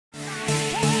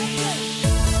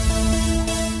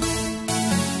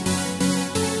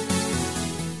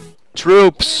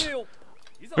Troops!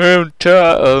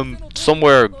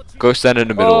 Somewhere. Go stand in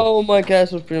the middle. Oh, my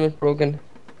castle's pretty much broken.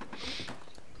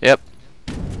 Yep.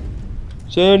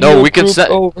 Send No, your we can troops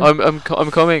set. over. I'm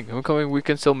coming. I'm coming. We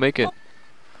can still make it.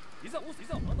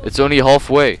 It's only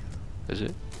halfway. Is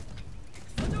it?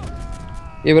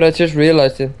 Yeah, but I just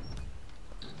realized it.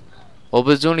 Oh,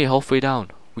 but it's only halfway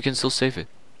down. We can still save it.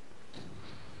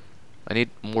 I need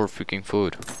more freaking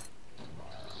food.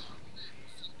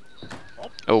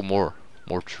 Oh, more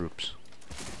troops.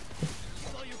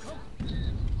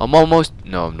 I'm almost.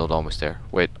 No, I'm not almost there.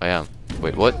 Wait, I am.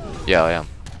 Wait, what? Yeah, I am.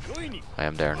 I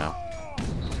am there now.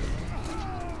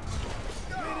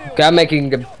 Okay, I'm making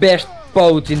the best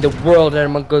boats in the world,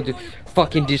 and I'm going to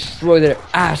fucking destroy their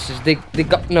asses. They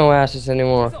got no asses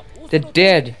anymore. They're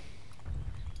dead.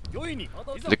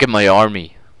 Look at my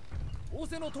army.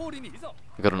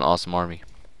 I got an awesome army.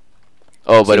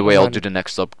 Oh, by the way, I'll do the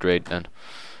next upgrade then.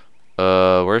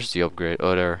 Where's the upgrade?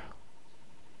 Oh, there.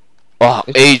 Oh,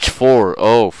 age 4.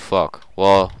 Oh, fuck.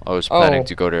 Well, I was planning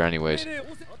to go there anyways.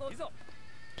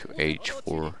 To age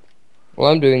 4.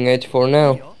 Well, I'm doing H4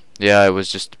 now. Yeah, I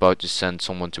was just about to send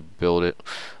someone to build it.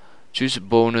 Choose a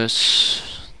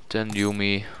bonus. Then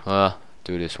Yumi.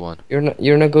 Do this one. You're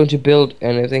not going to build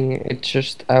anything. It's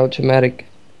just automatic.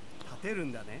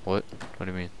 What? What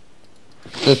do you mean?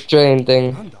 The train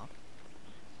thing.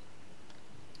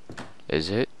 Is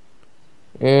it?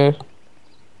 Yeah.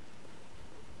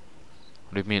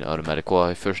 What do you mean automatic? Well,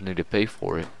 I first need to pay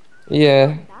for it.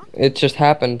 Yeah. It just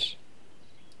happens.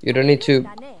 You don't need to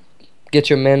get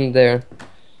your men there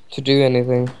to do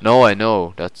anything. No, I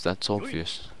know. That's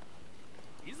obvious.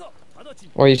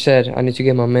 Or you said, I need to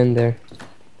get my men there.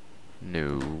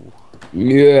 No.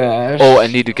 Yes. Oh, I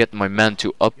need to get my man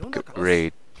to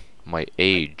upgrade my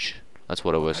age. That's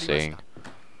what I was saying.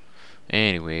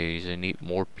 Anyways, I need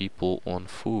more people on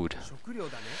food.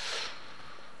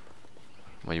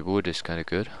 My wood is kind of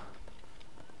good.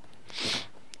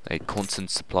 A constant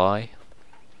supply.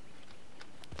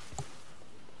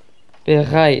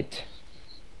 Bereit.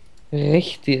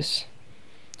 Richtig.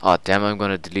 Ah, damn, I'm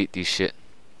gonna delete these shit.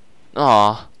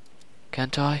 Ah,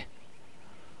 can't I?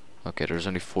 Okay, there's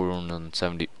only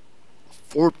 470.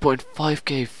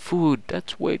 4.5k food.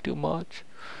 That's way too much.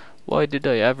 Why did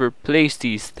I ever place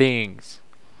these things?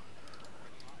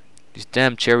 These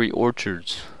damn cherry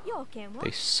orchards.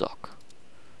 They suck.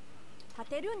 I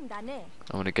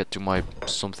want to get to my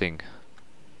something.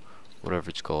 Whatever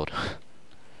it's called.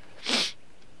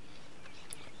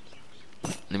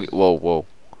 Let me. Whoa.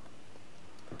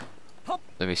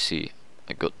 Let me see.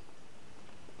 I got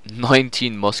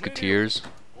 19 musketeers.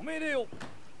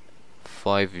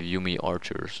 5 Yumi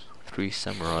archers. 3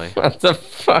 samurai. What the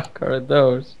fuck are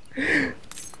those?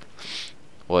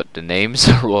 What, the names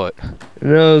or what?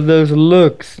 No, those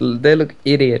looks. They look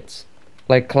idiots.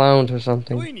 Like clowns or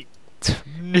something.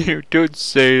 No, don't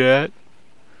say that.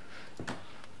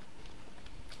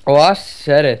 Oh, I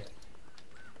said it.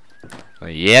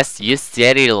 Yes, you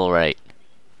said it alright.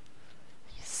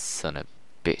 Son of a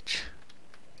bitch.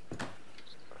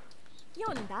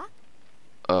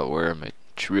 Oh, where are my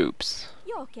troops?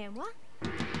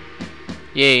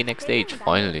 Yay, next stage,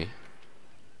 finally.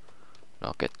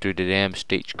 I'll get through the damn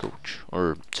stagecoach,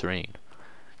 or train.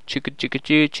 Chicka chicka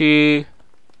chee chee.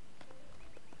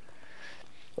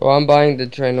 Oh, I'm buying the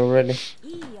train already.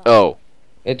 Oh.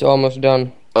 It's almost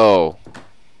done. Oh.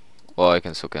 Well, I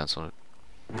can still cancel it.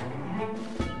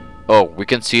 Oh, we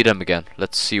can see them again.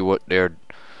 Let's see what they're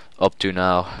up to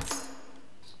now.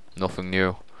 Nothing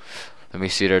new. Let me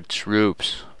see their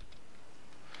troops.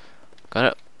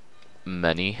 Kinda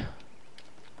many.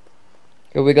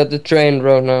 Okay, we got the train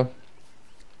road now.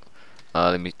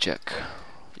 Let me check.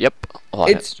 Yep. Oh,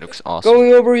 It's that looks awesome.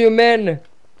 going over your men.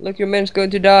 Look, your men's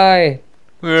going to die.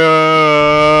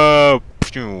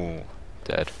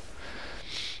 Dead.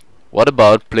 What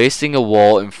about placing a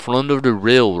wall in front of the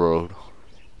railroad?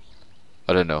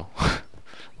 I don't know. I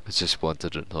just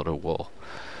wanted another wall.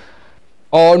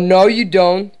 Oh, no, you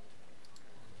don't.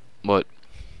 What?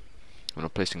 I'm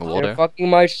not placing a wall You're there? fucking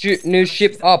my new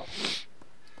ship up.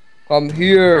 Come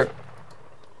here.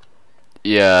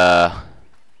 Yeah.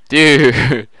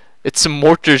 Dude, it's a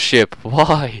mortar ship.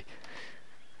 Why?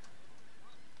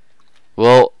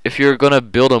 Well, if you're gonna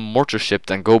build a mortar ship,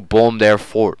 then go bomb their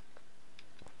fort.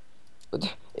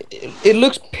 It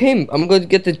looks pimp. I'm going to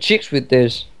get the chicks with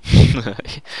this.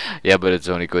 Yeah, but it's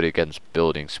only good against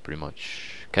buildings, pretty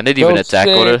much. Can it even attack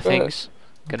other things?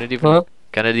 Can it even? Huh?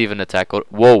 Can it even attack?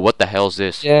 Whoa! What the hell is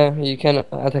this? Yeah, you can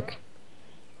attack.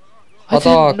 I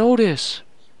didn't notice.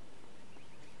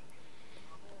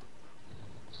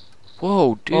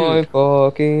 Whoa, dude! I'm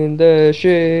fucking the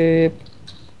ship.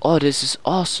 Oh, this is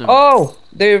awesome. Oh,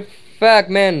 they're fag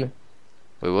men.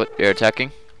 Wait, what? They're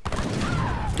attacking?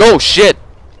 Oh shit!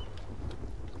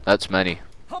 That's many.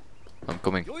 I'm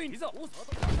coming.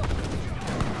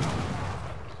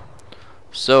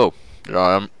 So,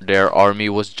 their army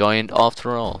was giant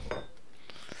after all.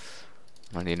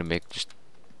 I need to make just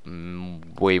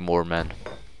way more men.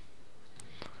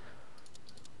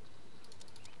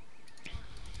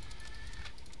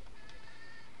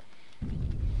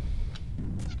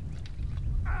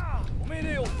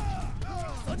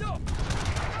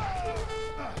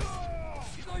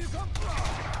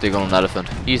 Dig on an elephant.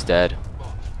 He's dead.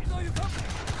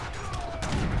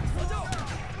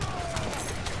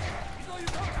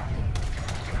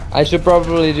 I should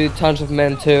probably do tons of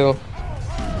men too.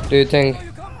 Do you think?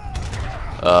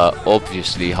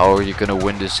 Obviously, how are you gonna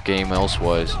win this game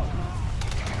elsewise?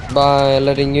 By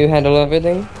letting you handle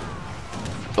everything?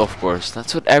 Of course,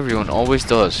 that's what everyone always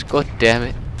does. God damn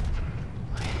it.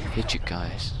 I hate you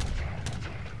guys.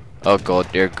 Oh god,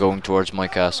 they're going towards my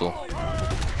castle.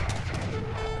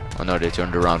 Oh no, they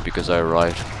turned around because I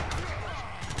arrived.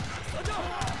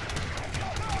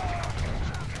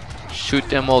 Shoot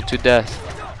them all to death.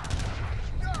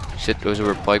 Shit, those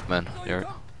were pikemen. They're...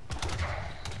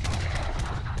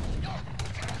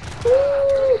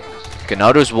 Okay,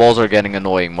 now those walls are getting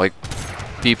annoying. My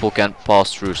people can't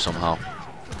pass through somehow.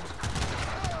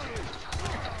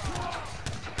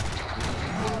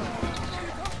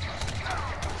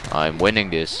 I'm winning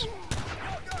this.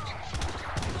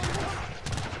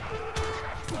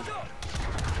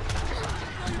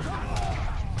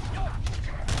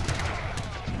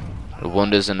 I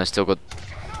won this and I still got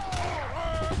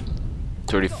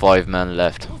 35 men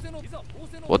left.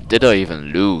 What did I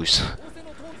even lose?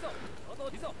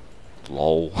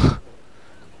 Lol.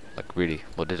 Like really,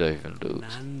 what did I even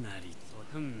lose?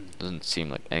 Doesn't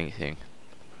seem like anything.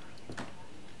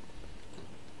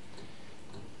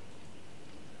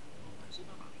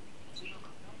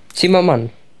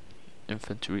 Zimmerman.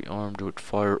 Infantry armed with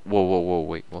fire. Whoa, whoa, whoa,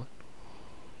 wait, what?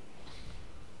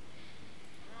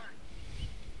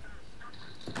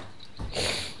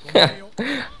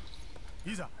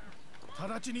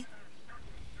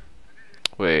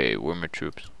 Wait, where are my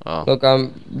troops? Oh. Look,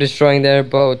 I'm destroying their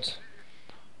boat.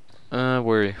 Where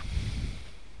are you?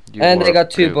 And they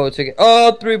got two boats again.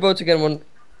 Oh, three boats again. One.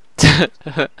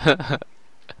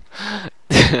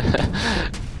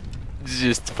 It's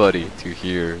just funny to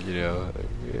hear, you know.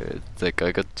 It's like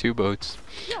I got two boats,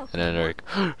 and then they're like,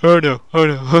 oh no, oh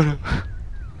no, oh no.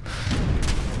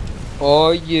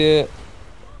 Oh yeah.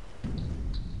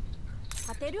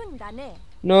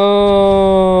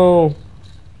 No.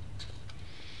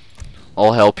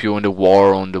 I'll help you in the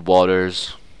war on the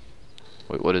waters.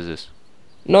 Wait, what is this?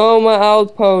 No, my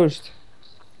outpost.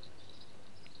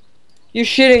 You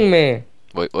shitting me?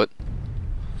 Wait, what?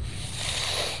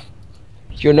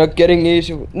 You're not getting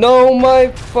easy. No,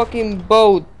 my fucking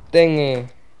boat thingy.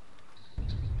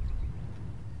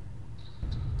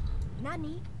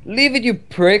 Leave it, you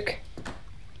prick.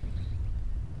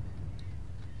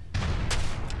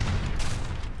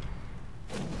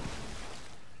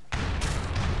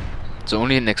 It's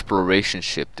only an exploration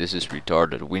ship. This is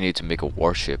retarded. We need to make a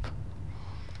warship.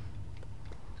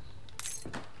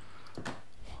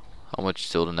 How much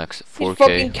till the next 4K? He's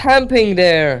fucking camping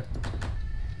there.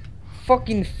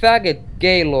 Fucking faggot,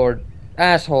 gaylord,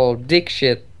 asshole, dick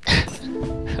shit.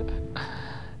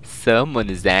 Someone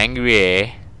is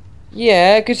angry.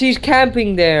 Yeah, cause he's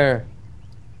camping there.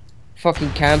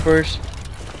 Fucking campers.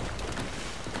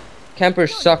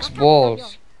 Campers sucks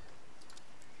balls.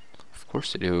 Of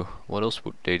course they do. What else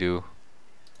would they do?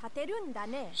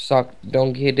 Suck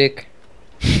donkey dick.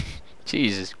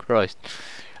 Jesus Christ.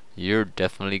 You're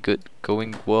definitely good,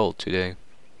 going well today.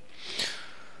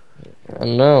 I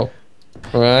know,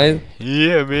 right?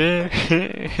 Yeah, man.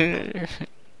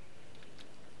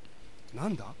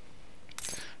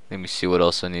 Let me see what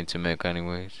else I need to make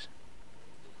anyways.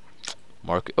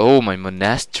 Mark. Oh, my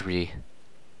monastery.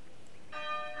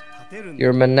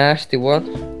 You're a nasty what?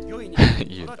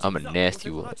 I'm a nasty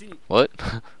one. What?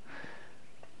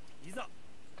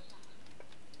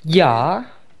 Yeah.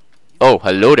 Oh,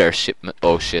 hello there, shipment.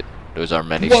 Oh shit, those are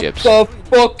many ships. What the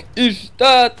fuck is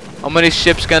that? How many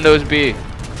ships can those be?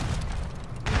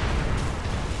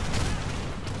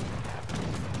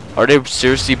 Are they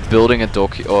seriously building a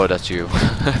dock? Oh, that's you.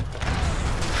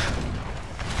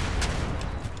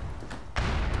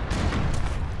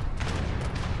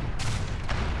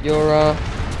 Your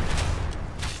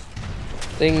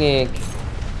thingy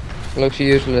looks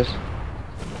useless.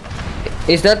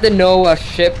 Is that the Noah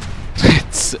ship?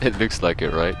 It looks like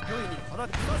it, right?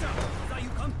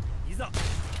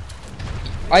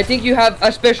 I think you have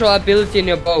a special ability in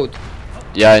your boat.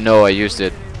 Yeah, I know, I used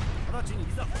it.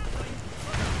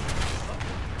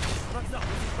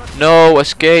 No,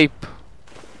 escape!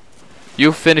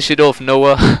 You finish it off,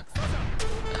 Noah.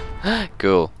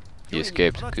 Cool. He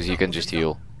escaped, because he can just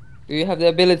heal. Do you have the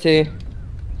ability?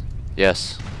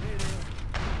 Yes.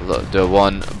 The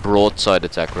one broadside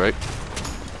attack, right?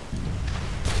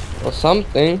 Or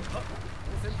something.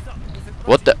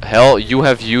 What the hell? You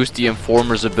have used the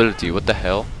Informer's ability. What the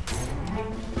hell?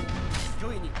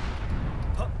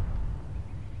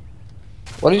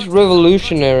 What is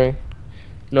revolutionary?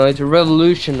 No, it's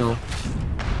revolutional.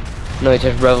 No, it's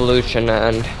just revolution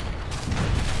and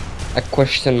a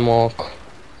question mark.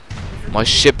 My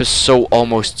ship is so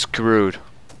almost screwed.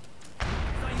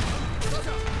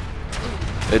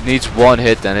 It needs one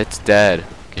hit and it's dead.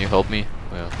 Can you help me?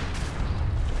 Yeah.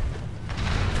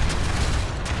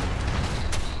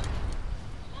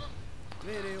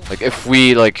 Like if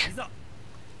we like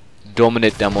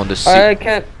dominate them on the sea. I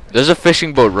can't. There's a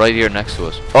fishing boat right here next to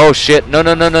us. Oh shit! No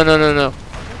no no no no no no!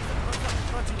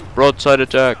 Broadside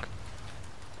attack!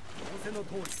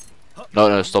 No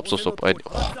no stop stop stop!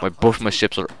 Both my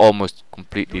ships are almost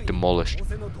completely demolished.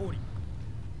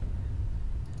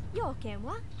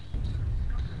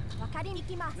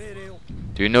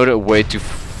 Do you know the way to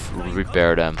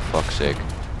repair them? Fuck's sake!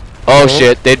 Oh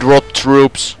shit! They dropped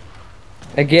troops.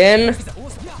 Again?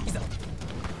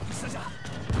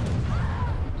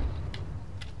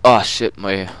 Ah shit!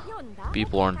 My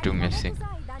people aren't doing anything.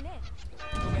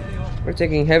 We're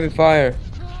taking heavy fire.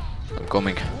 I'm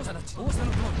coming.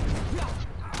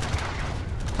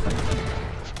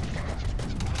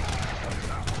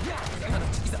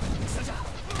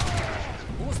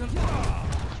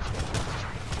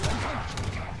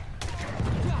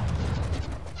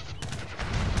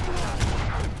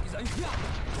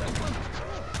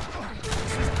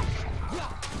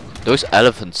 Those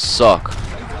elephants suck.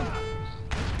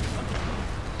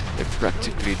 They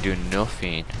practically do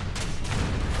nothing.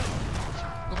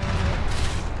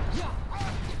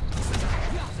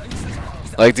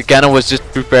 Like the cannon was just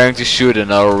preparing to shoot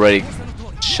and I already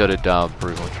shut it down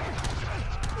pretty much.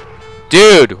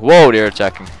 Dude! Whoa, they're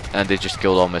attacking. And they just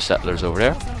killed all my settlers over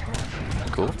there.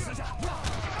 Cool.